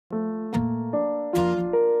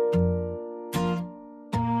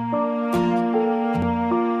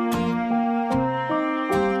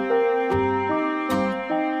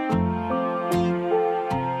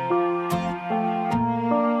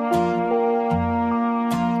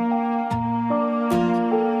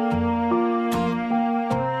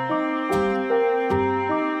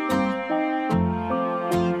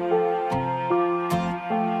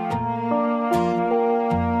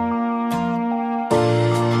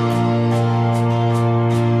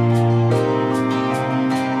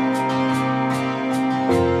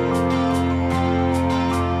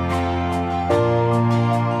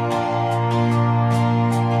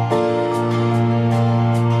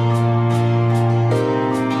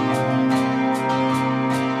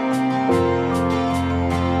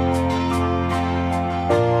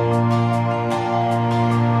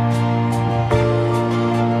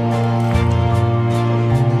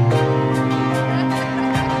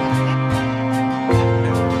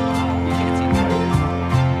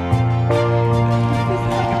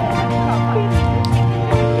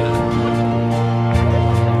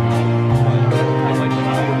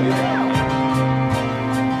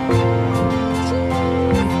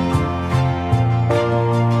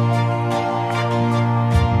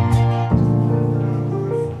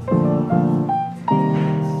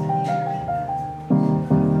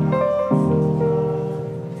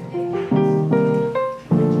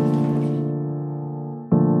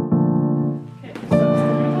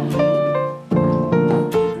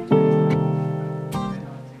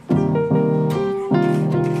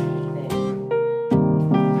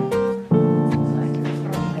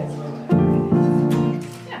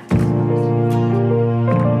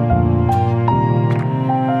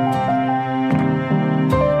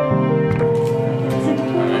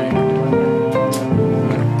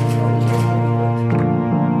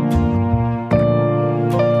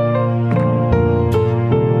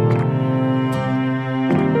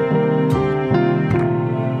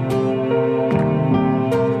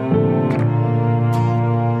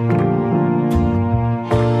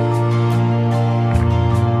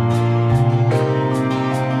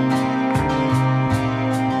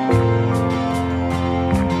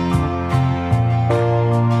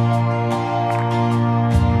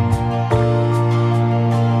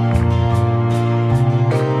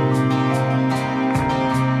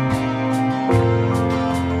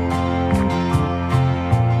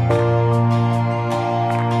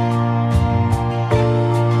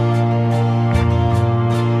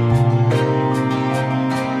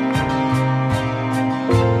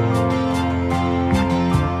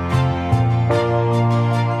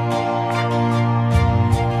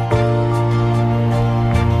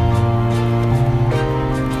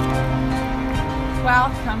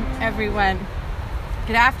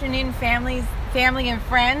Good afternoon, family and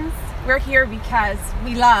friends. We're here because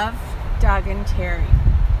we love Doug and Terry.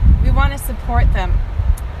 We want to support them.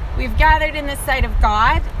 We've gathered in the sight of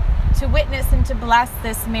God to witness and to bless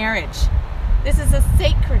this marriage. This is a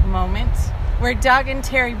sacred moment where Doug and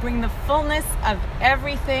Terry bring the fullness of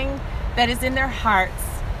everything that is in their hearts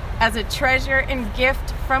as a treasure and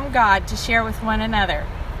gift from God to share with one another.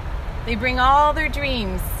 They bring all their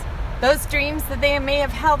dreams, those dreams that they may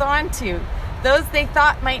have held on to, those they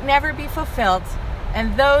thought might never be fulfilled,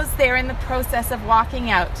 and those they're in the process of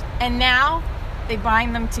walking out. And now they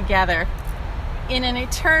bind them together in an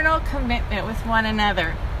eternal commitment with one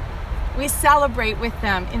another. We celebrate with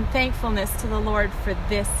them in thankfulness to the Lord for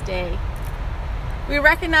this day. We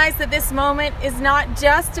recognize that this moment is not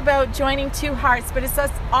just about joining two hearts, but it's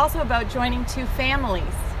also about joining two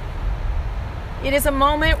families. It is a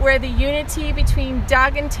moment where the unity between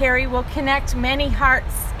Doug and Terry will connect many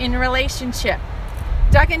hearts in relationship.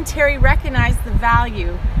 Doug and Terry recognize the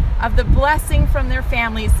value of the blessing from their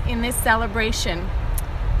families in this celebration.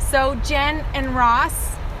 So Jen and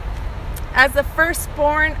Ross, as the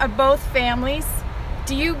firstborn of both families,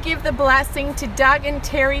 do you give the blessing to Doug and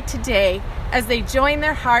Terry today as they join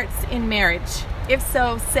their hearts in marriage? If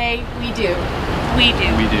so, say, we do. We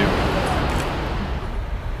do. We do.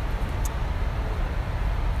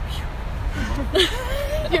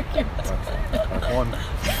 You're cute. That's one.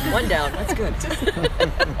 One down, that's good.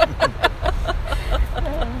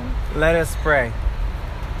 Let us pray.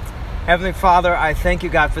 Heavenly Father, I thank you,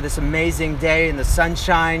 God, for this amazing day in the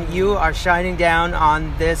sunshine. You are shining down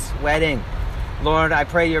on this wedding. Lord, I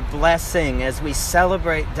pray your blessing as we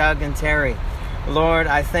celebrate Doug and Terry. Lord,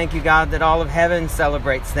 I thank you, God, that all of heaven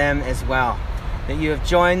celebrates them as well, that you have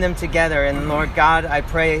joined them together. And Lord God, I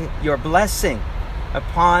pray your blessing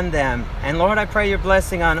upon them. And Lord, I pray your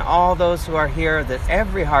blessing on all those who are here, that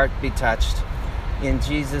every heart be touched. In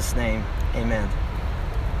Jesus' name, amen.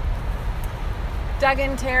 Doug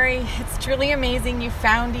and Terry, it's truly amazing you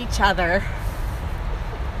found each other.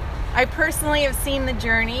 I personally have seen the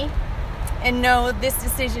journey and know this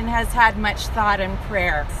decision has had much thought and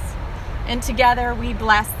prayer. And together we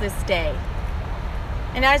bless this day.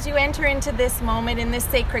 And as you enter into this moment in this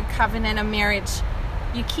sacred covenant of marriage,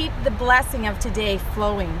 you keep the blessing of today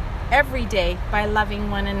flowing every day by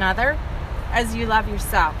loving one another as you love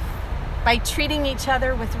yourself, by treating each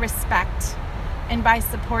other with respect, and by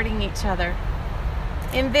supporting each other.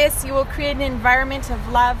 In this, you will create an environment of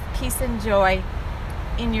love, peace, and joy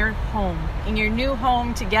in your home, in your new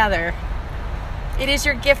home together. It is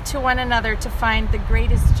your gift to one another to find the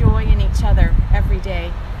greatest joy in each other every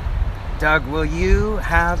day. Doug, will you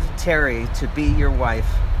have Terry to be your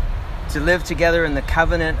wife, to live together in the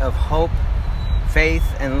covenant of hope, faith,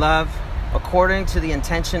 and love, according to the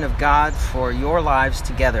intention of God for your lives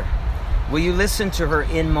together? Will you listen to her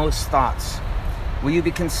inmost thoughts? Will you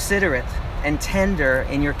be considerate and tender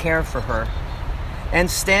in your care for her,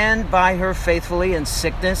 and stand by her faithfully in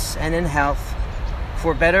sickness and in health,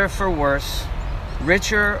 for better, for worse,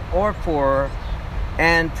 richer or poorer,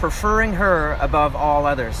 and preferring her above all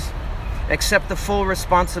others? Accept the full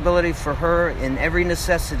responsibility for her in every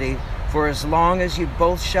necessity for as long as you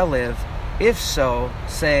both shall live. If so,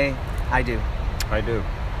 say, I do. I do.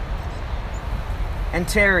 And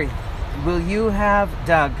Terry, will you have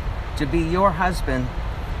Doug to be your husband,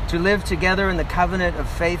 to live together in the covenant of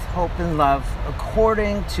faith, hope, and love,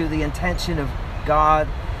 according to the intention of God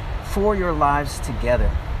for your lives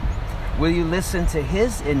together? Will you listen to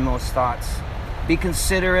his inmost thoughts, be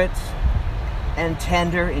considerate and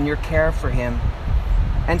tender in your care for him,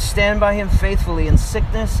 and stand by him faithfully in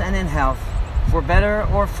sickness and in health, for better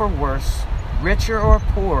or for worse, richer or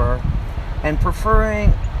poorer, and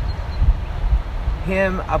preferring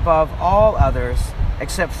him above all others,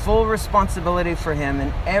 accept full responsibility for him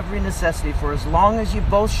in every necessity for as long as you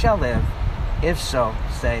both shall live? If so,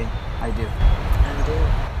 say, I do. I do.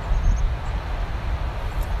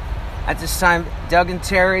 At this time, Doug and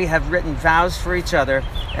Terry have written vows for each other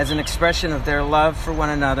as an expression of their love for one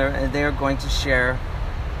another, and they are going to share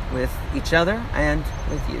with each other and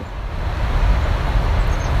with you.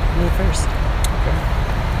 Me first. Okay.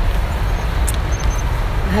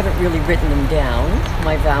 I haven't really written them down.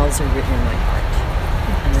 My vows are written in my heart.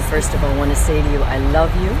 And first of all, I want to say to you, I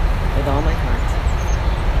love you with all my heart.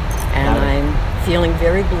 And I'm feeling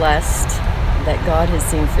very blessed that God has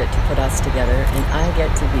seen fit to put us together, and I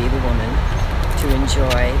get to be the woman to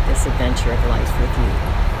enjoy this adventure of life with you.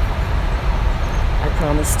 I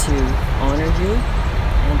promise to honor you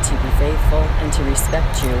and to be faithful and to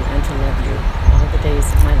respect you and to love you all the days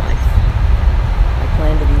of my life. I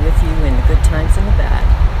plan to be with you in the good times and the bad.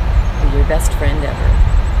 Be your best friend ever.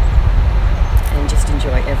 and just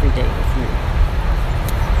enjoy every day with you.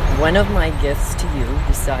 One of my gifts to you,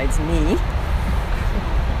 besides me,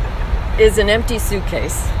 is an empty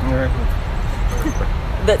suitcase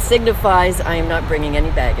that signifies I am not bringing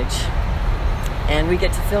any baggage. And we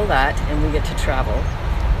get to fill that, and we get to travel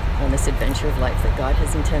on this adventure of life that God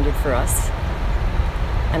has intended for us.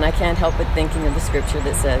 And I can't help but thinking of the scripture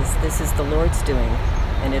that says, "This is the Lord's doing,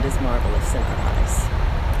 and it is marvelous in our eyes."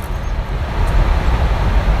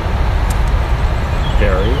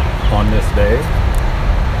 Carrie, on this day,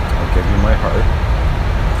 I'll give you my heart,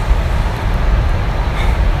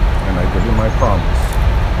 and I give you my promise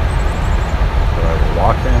that I will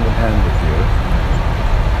walk hand in hand with you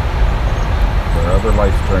wherever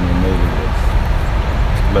life's journey may lead us,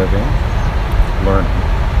 living, learning,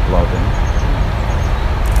 loving,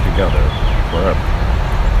 together, forever.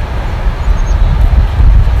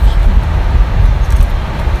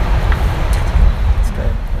 That's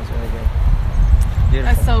good. That was really good.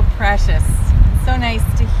 Beautiful. That's so precious. So nice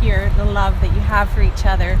to hear the love that you have for each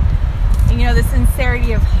other. And you know, the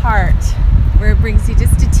sincerity of heart, where it brings you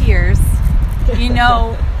just to tears. You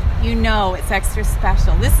know it's extra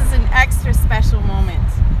special. This is an extra special moment.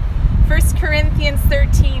 1 Corinthians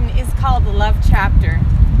 13 is called the love chapter.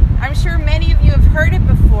 I'm sure many of you have heard it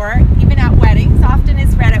before, even at weddings. Often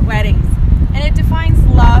it's read at weddings. And it defines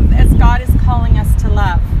love as God is calling us to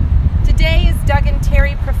love. Today, as Doug and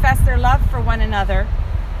Terry profess their love for one another,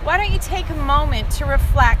 why don't you take a moment to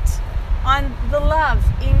reflect on the love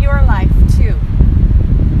in your life too?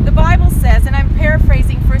 The Bible says, and I'm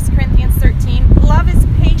paraphrasing 1 Corinthians 13, love is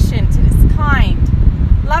patient and it's kind.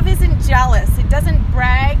 Love isn't jealous. It doesn't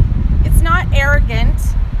brag. It's not arrogant.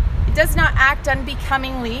 It does not act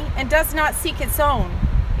unbecomingly and does not seek its own.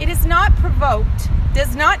 It is not provoked,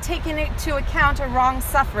 does not take into account a wrong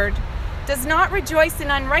suffered, does not rejoice in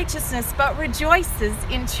unrighteousness, but rejoices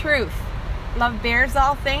in truth. Love bears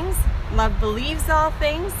all things, love believes all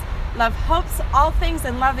things, love hopes all things,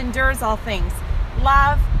 and love endures all things.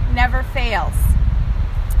 Love never fails.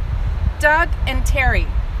 Doug and Terry,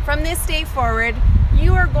 from this day forward,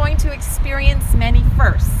 you are going to experience many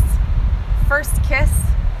firsts. First kiss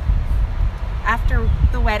after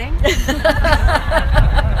the wedding.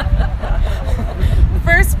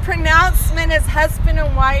 First pronouncement as husband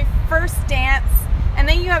and wife. First dance. And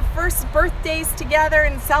then you have first birthdays together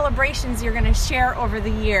and celebrations you're going to share over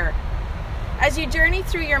the year. As you journey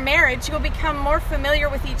through your marriage, you'll become more familiar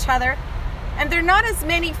with each other. And there are not as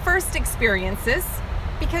many first experiences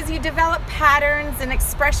because you develop patterns and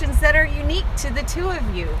expressions that are unique to the two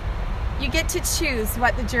of you. You get to choose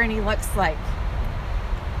what the journey looks like.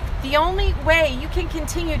 The only way you can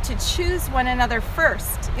continue to choose one another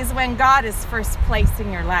first is when God is first place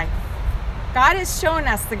in your life. God has shown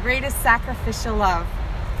us the greatest sacrificial love.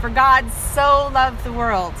 For God so loved the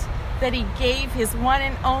world that he gave his one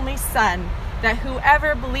and only Son, that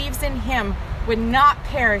whoever believes in him would not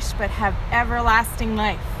perish but have everlasting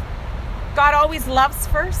life. God always loves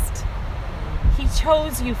first. He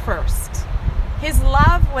chose you first. His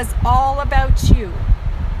love was all about you.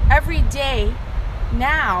 Every day,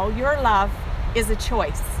 now your love is a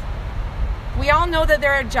choice. We all know that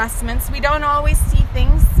there are adjustments. We don't always see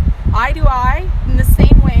things eye to eye in the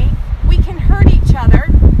same way. We can hurt each other.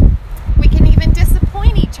 We can even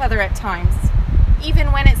disappoint each other at times,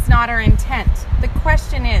 even when it's not our intent. The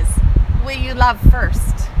question is, will you love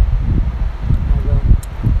first? I will.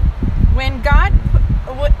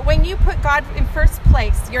 When you put God in first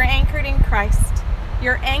place, you're anchored in Christ.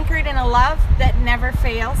 You're anchored in a love that never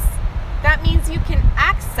fails. That means you can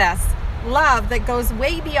access love that goes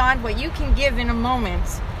way beyond what you can give in a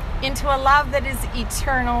moment into a love that is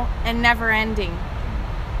eternal and never-ending.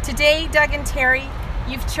 Today, Doug and Terry,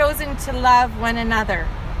 you've chosen to love one another.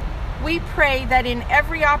 We pray that in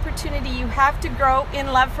every opportunity you have to grow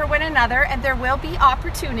in love for one another, and there will be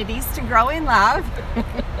opportunities to grow in love,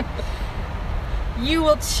 you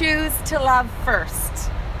will choose to love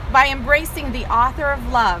first by embracing the author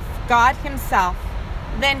of love, God himself,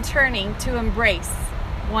 then turning to embrace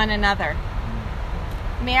one another.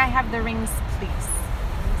 May I have the rings, please?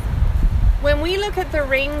 When we look at the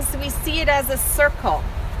rings, we see it as a circle.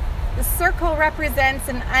 The circle represents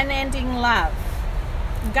an unending love.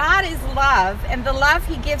 God is love, and the love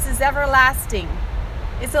he gives is everlasting.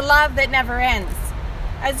 It's a love that never ends.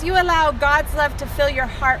 As you allow God's love to fill your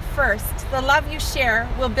heart first, the love you share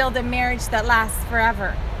will build a marriage that lasts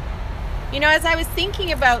forever. You know, as I was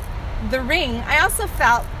thinking about the ring, I also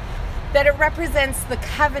felt that it represents the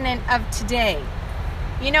covenant of today.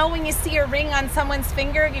 You know, when you see a ring on someone's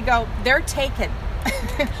finger, you go, they're taken.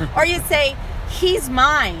 Or you say, he's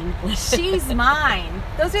mine, she's mine.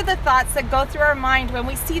 Those are the thoughts that go through our mind when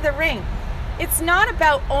we see the ring. It's not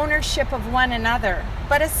about ownership of one another,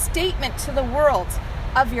 but a statement to the world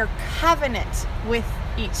of your covenant with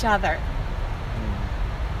each other.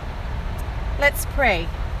 Let's pray.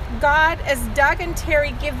 God, as Doug and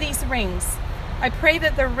Terry give these rings, I pray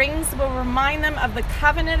that the rings will remind them of the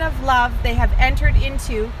covenant of love they have entered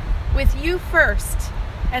into with you first,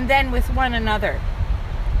 and then with one another.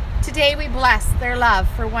 Today we bless their love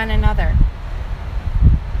for one another.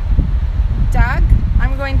 Doug,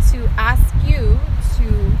 I'm going to ask you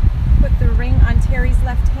to put the ring on Terry's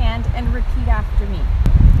left hand and repeat after me.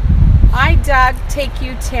 I, Doug, take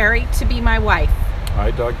you, Terry, to be my wife. I,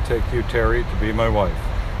 Doug, take you, Terry, to be my wife.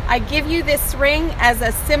 I give you this ring as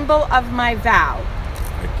a symbol of my vow.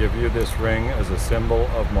 I give you this ring as a symbol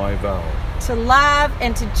of my vow. To love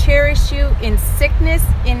and to cherish you in sickness,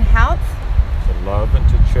 in health. To love and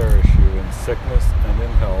to cherish you in sickness and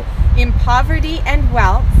in health. In poverty and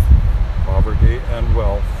wealth. Poverty and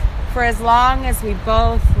wealth. For as long as we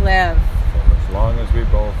both live. For as long as we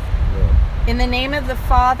both live. In the name of the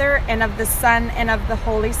Father, and of the Son, and of the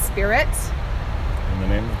Holy Spirit. In the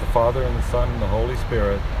name of the Father, and the Son, and the Holy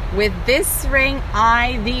Spirit. With this ring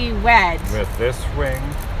I thee wed. With this ring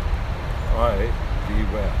I thee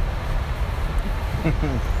wed.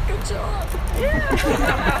 Good job.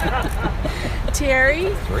 Yeah.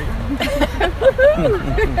 Terry. 3.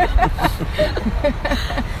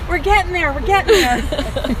 We're getting there.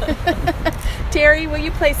 Terry, will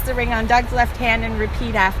you place the ring on Doug's left hand and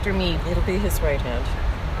repeat after me? It'll be his right hand.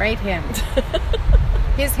 Right hand.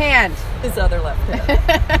 His hand. His other left hand.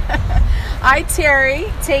 I,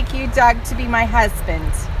 Terry, take you, Doug, to be my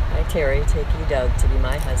husband. I, Terry, take you, Doug, to be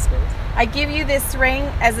my husband. I give you this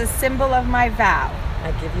ring as a symbol of my vow.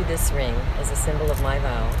 I give you this ring as a symbol of my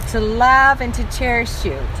vow. To love and to cherish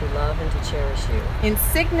you. To love and to cherish you. In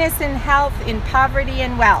sickness and health, in poverty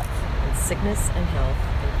and wealth. In sickness and health,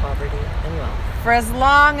 in poverty and wealth. For as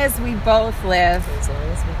long as we both live. For as long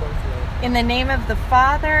as we both live. In the name of the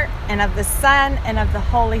Father, and of the Son, and of the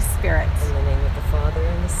Holy Spirit. In the name of the Father,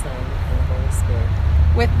 and the Son, and the Holy Spirit.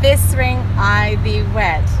 With this ring I thee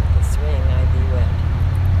wed. With this ring I thee wed.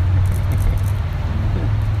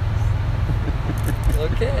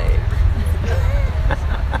 Okay.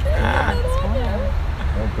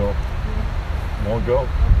 Won't go. Won't go.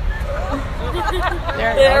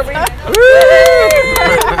 There we go.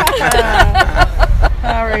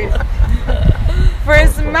 All right. For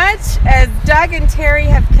as much as Doug and Terry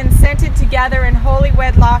have consented together in holy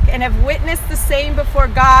wedlock and have witnessed the same before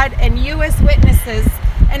God and you as witnesses,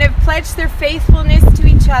 and have pledged their faithfulness to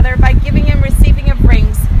each other by giving and receiving of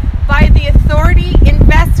rings, by the authority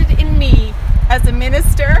invested in me as a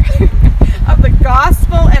minister of the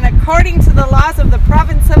gospel and according to the laws of the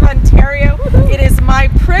province of Ontario, it is my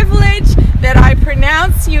privilege that I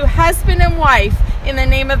pronounce you husband and wife in the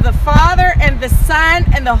name of the Father and the Son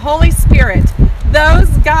and the Holy Spirit. Those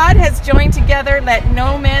God has joined together, let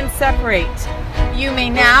no man separate. You may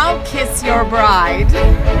now kiss your bride.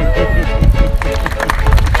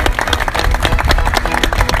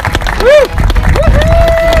 Woo!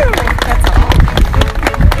 Woohoo!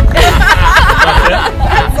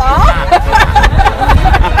 That's all.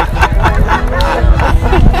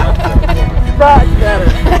 Much better.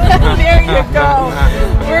 There you go.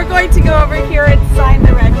 We're going to go over here and sign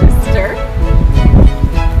the register.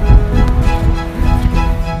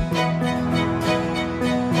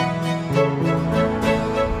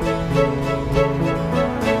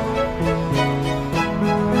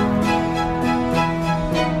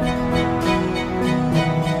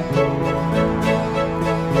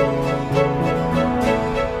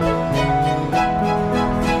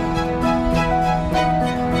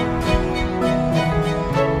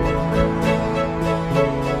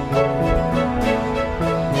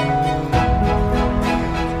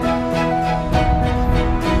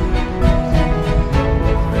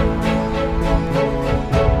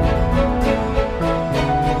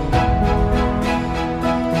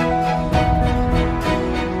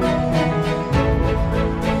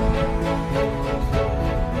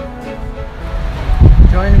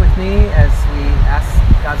 Join with me as we ask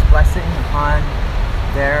God's blessing upon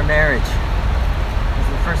their marriage.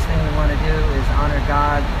 Because the first thing we want to do is honor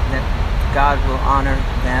God, that God will honor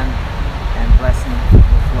them and blessing will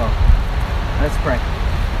flow. Let's pray.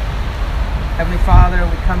 Heavenly Father,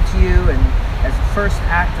 we come to you and as the first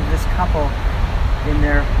act of this couple in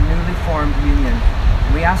their newly formed union,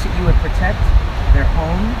 we ask that you would protect their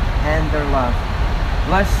home and their love.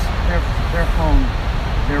 Bless their home,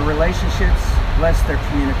 their relationships, bless their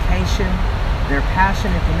communication, their passion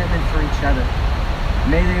and commitment for each other.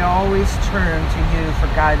 May they always turn to you for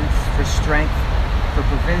guidance, for strength, for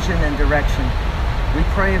provision and direction. We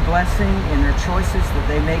pray a blessing in their choices that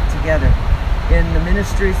they make together, in the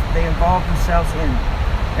ministries that they involve themselves in,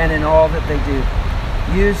 and in all that they do.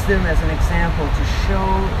 Use them as an example to show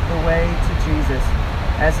the way to Jesus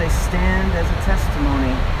as they stand as a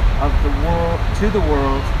testimony of the world, to the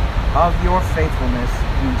world, of your faithfulness.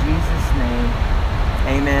 In Jesus' name,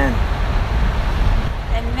 amen.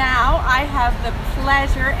 And now I have the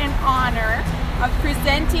pleasure and honor of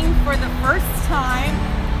presenting for the first time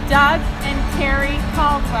Doug and Terry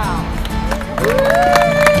Caldwell.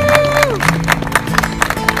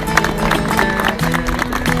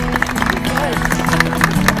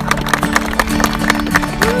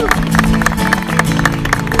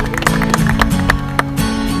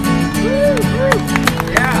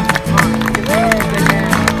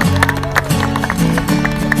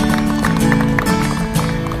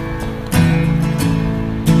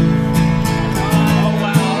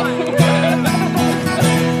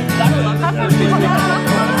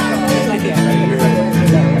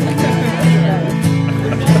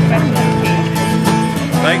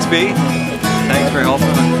 Thanks, B. Thanks for helping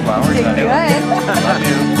with the flowers. Good. Love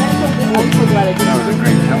you. I'm so glad I did. That was a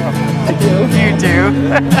great job. You too.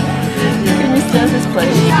 Can you stand this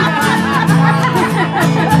place?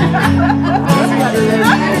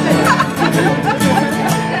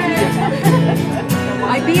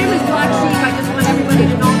 My beard is black sheep. I just want everybody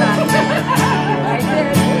to know that. I did.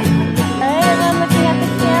 And I'm looking at the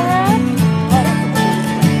camera.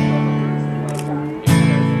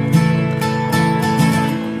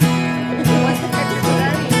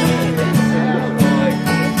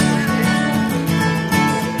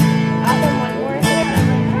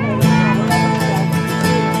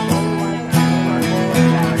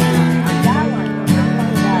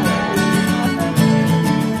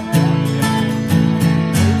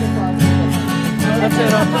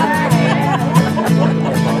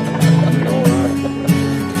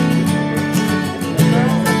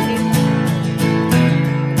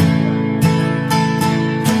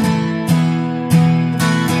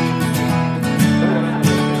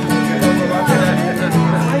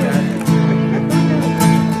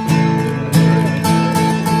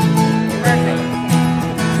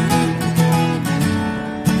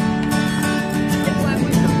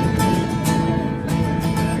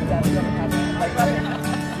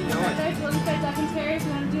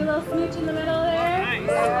 Smooch in the middle there.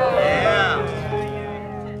 Yeah.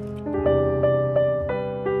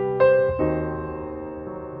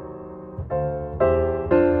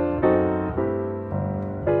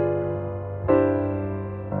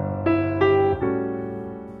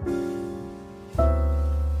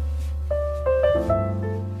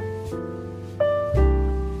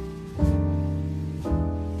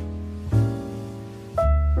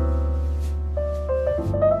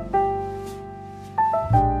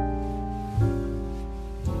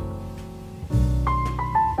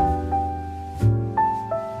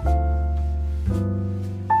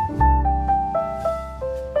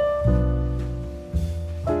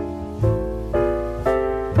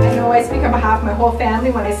 I speak on behalf of my whole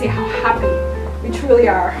family when I say how happy we truly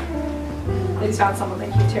are that he's found someone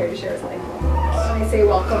like you, Terry, to share his life with. And I say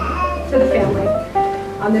welcome to the family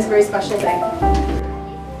on this very special day.